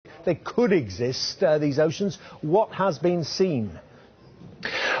they could exist, these oceans. What has been seen?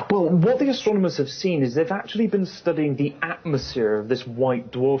 Well, what the astronomers have seen is they've actually been studying the atmosphere of this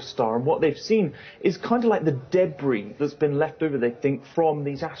white dwarf star, and what they've seen is kind of like the debris that's been left over, they think, from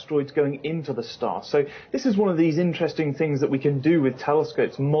these asteroids going into the star. So this is one of these interesting things that we can do with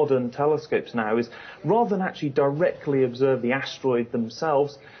telescopes, modern telescopes now, is rather than actually directly observe the asteroid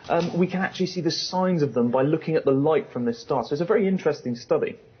themselves, we can actually see the signs of them by looking at the light from this star. So it's a very interesting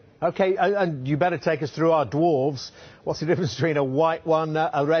study. OK, and you better take us through our dwarves. What's the difference between a white one,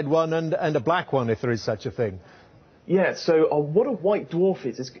 a red one, and a black one, if there is such a thing? Yeah, so what a white dwarf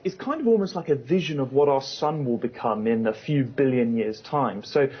is kind of almost like a vision of what our sun will become in a few billion years' time.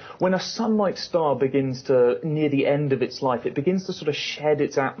 So when a sun-like star begins to near the end of its life, it begins to sort of shed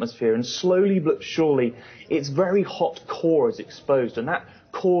its atmosphere, and slowly but surely its very hot core is exposed, and that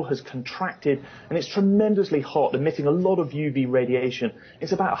core has contracted and it's tremendously hot, emitting a lot of UV radiation.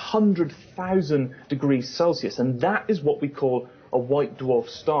 It's about 100,000 degrees Celsius, and that is what we call a white dwarf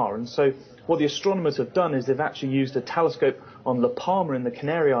star. And so what the astronomers have done is they've actually used a telescope on La Palma in the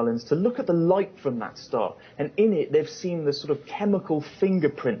Canary Islands to look at the light from that star, and in it they've seen the sort of chemical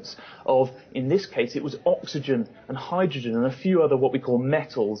fingerprints of, in this case it was oxygen and hydrogen and a few other what we call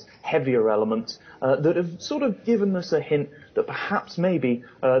metals, heavier elements, that have sort of given us a hint that perhaps maybe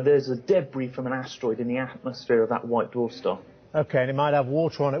there's a debris from an asteroid in the atmosphere of that white dwarf star. OK, and it might have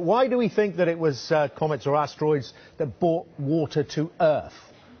water on it. Why do we think that it was comets or asteroids that brought water to Earth?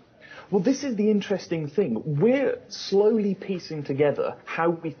 Well, this is the interesting thing. We're slowly piecing together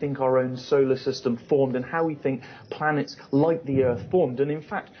how we think our own solar system formed and how we think planets like the Earth formed. And in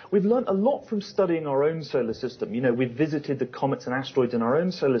fact, we've learned a lot from studying our own solar system. You know, we've visited the comets and asteroids in our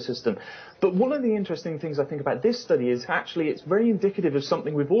own solar system. But one of the interesting things I think about this study is actually it's very indicative of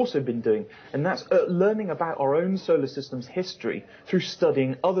something we've also been doing, and that's learning about our own solar system's history through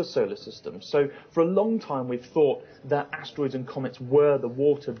studying other solar systems. So for a long time we've thought that asteroids and comets were the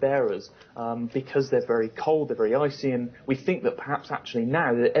water bearers because they're very cold, they're very icy, and we think that perhaps actually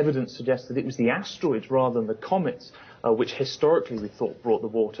now the evidence suggests that it was the asteroids rather than the comets which historically we thought brought the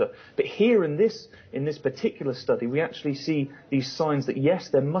water. But here in this particular study, we actually see these signs that yes,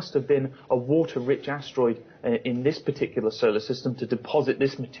 there must have been a water-rich asteroid in this particular solar system to deposit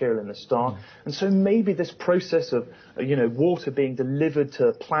this material in the star. And so maybe this process of water being delivered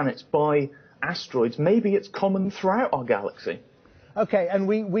to planets by asteroids, maybe it's common throughout our galaxy. OK, and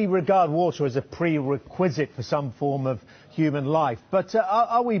we regard water as a prerequisite for some form of human life. But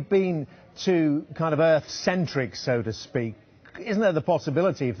are we being too kind of Earth-centric, so to speak? Isn't there the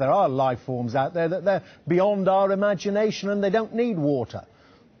possibility, if there are life forms out there, that they're beyond our imagination and they don't need water?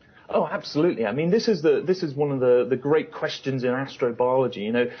 Oh, absolutely. I mean, this is one of the great questions in astrobiology.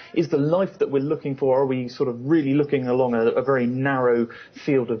 You know, is the life that we're looking for, are we sort of really looking along a very narrow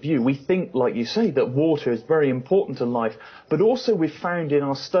field of view? We think, like you say, that water is very important to life, but also we've found in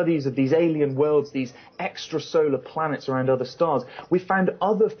our studies of these alien worlds, these extrasolar planets around other stars, we've found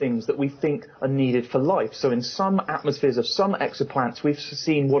other things that we think are needed for life. So in some atmospheres of some exoplanets, we've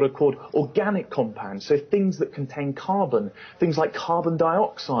seen what are called organic compounds, so things that contain carbon, things like carbon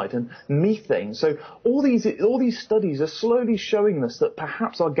dioxide and methane. So all these studies are slowly showing us that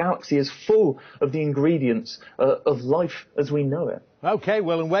perhaps our galaxy is full of the ingredients of life as we know it. OK,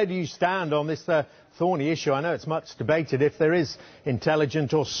 well, and where do you stand on this thorny issue? I know it's much debated. If there is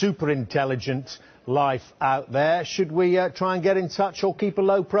intelligent or super intelligent life out there, should we try and get in touch or keep a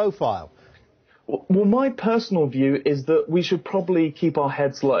low profile? Well, my personal view is that we should probably keep our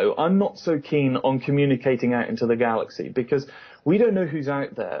heads low. I'm not so keen on communicating out into the galaxy because we don't know who's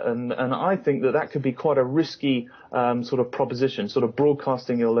out there, and I think that could be quite a risky sort of proposition, sort of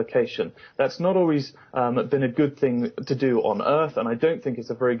broadcasting your location. That's not always been a good thing to do on Earth, and I don't think it's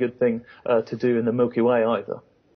a very good thing to do in the Milky Way either.